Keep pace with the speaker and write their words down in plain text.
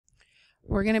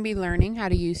We're going to be learning how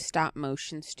to use Stop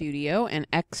Motion Studio and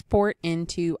export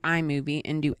into iMovie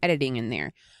and do editing in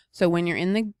there. So when you're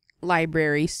in the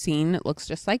library scene, it looks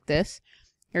just like this.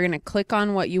 You're going to click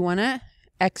on what you want to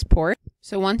export.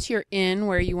 So once you're in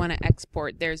where you want to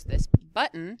export, there's this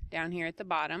button down here at the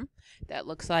bottom that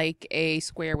looks like a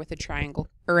square with a triangle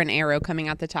or an arrow coming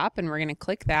out the top, and we're going to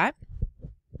click that.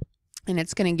 And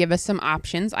it's going to give us some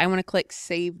options. I want to click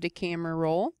Save to Camera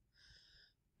Roll.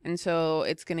 And so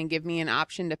it's going to give me an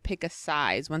option to pick a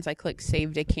size once I click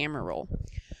Save to Camera Roll.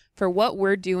 For what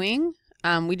we're doing,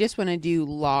 we just want to do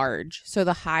large. So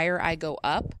the higher I go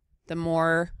up, the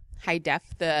more high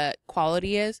def the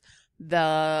quality is,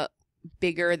 the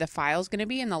bigger the file is going to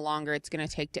be and the longer it's going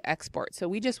to take to export. So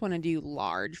we just want to do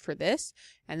large for this.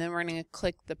 And then we're going to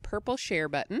click the purple share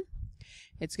button.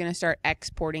 It's going to start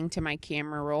exporting to my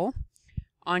camera roll.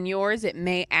 On yours, it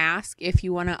may ask if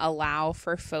you want to allow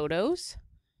for photos.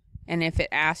 And if it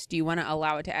asks, do you want to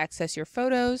allow it to access your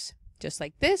photos? Just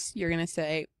like this, you're going to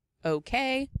say,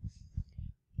 okay.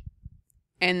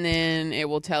 And then it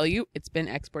will tell you it's been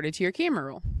exported to your camera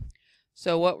roll.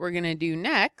 So what we're going to do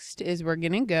next is we're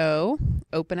going to go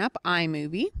open up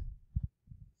iMovie.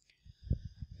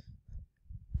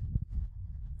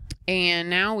 And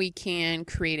now we can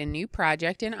create a new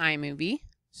project in iMovie.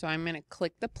 So I'm going to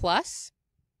click the plus.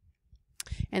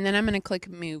 And then I'm going to click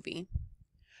Movie.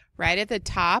 Right at the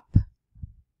top,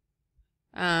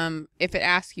 if it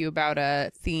asks you about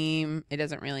a theme, it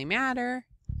doesn't really matter.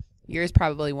 Yours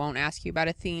probably won't ask you about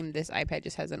a theme. This iPad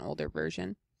just has an older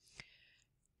version.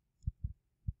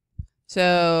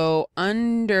 So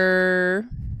under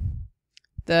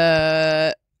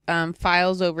the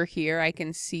files over here, I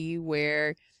can see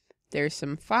where there's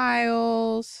some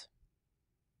files.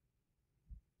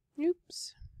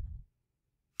 Oops.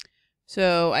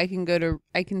 So I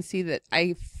can see that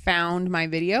I found my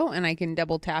video and I can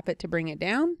double tap it to bring it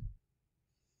down.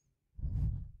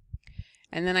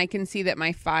 And then I can see that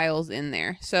my file's in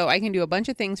there. So I can do a bunch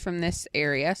of things from this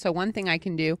area. So one thing I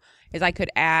can do is I could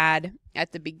add,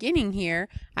 at the beginning here,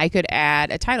 I could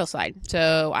add a title slide.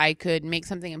 So I could make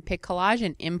something in Pic Collage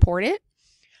and import it.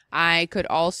 I could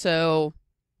also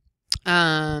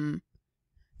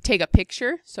take a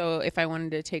picture. So if I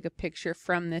wanted to take a picture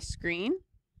from this screen,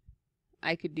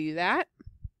 I could do that.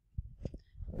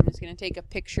 I'm just going to take a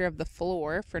picture of the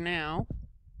floor for now.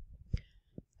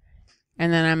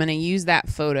 And then I'm going to use that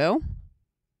photo.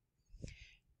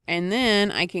 And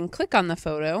then I can click on the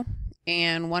photo.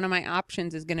 And one of my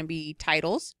options is going to be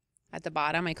titles. At the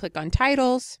bottom, I click on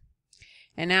titles.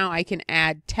 And now I can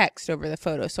add text over the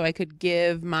photo. So I could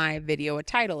give my video a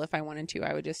title if I wanted to.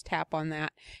 I would just tap on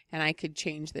that and I could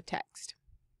change the text.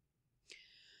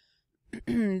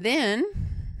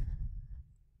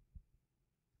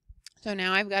 So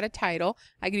now I've got a title.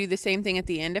 I could do the same thing at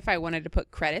the end if I wanted to put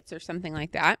credits or something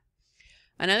like that.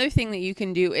 Another thing that you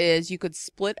can do is you could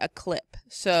split a clip.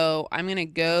 So I'm going to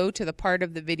go to the part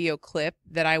of the video clip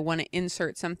that I want to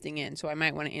insert something in. So I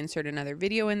might want to insert another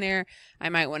video in there. I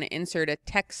might want to insert a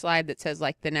text slide that says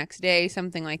like the next day,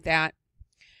 something like that.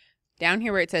 Down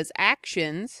here where it says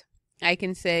actions, I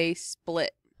can say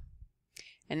split.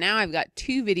 And now I've got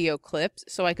two video clips,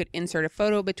 so I could insert a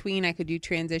photo between. I could do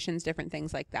transitions, different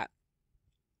things like that.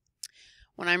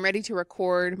 When I'm ready to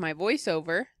record my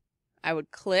voiceover, I would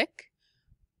click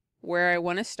where I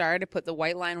want to start. I put the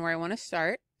white line where I want to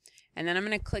start. And then I'm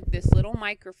going to click this little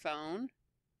microphone.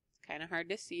 Kind of hard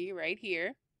to see right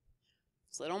here.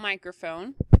 This little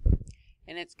microphone.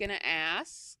 And it's going to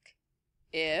ask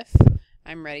if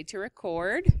I'm ready to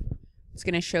record. It's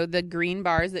going to show the green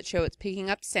bars that show it's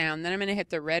picking up sound. Then I'm going to hit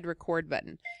the red record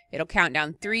button. It'll count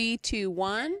down 3, 2,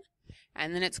 1.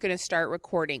 And then it's going to start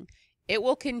recording. It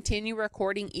will continue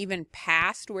recording even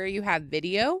past where you have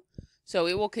video. So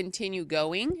it will continue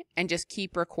going and just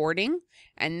keep recording.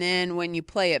 And then when you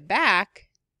play it back,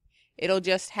 it'll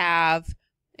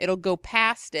go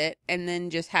past it and then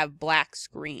just have black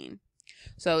screen.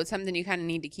 So it's something you kind of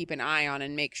need to keep an eye on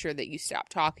and make sure that you stop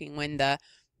talking when the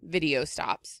video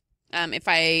stops. If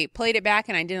I played it back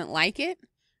and I didn't like it,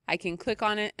 I can click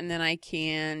on it and then I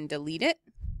can delete it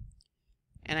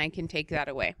and I can take that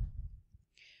away.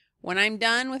 When I'm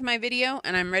done with my video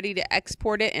and I'm ready to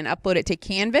export it and upload it to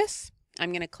Canvas,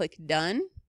 I'm going to click Done.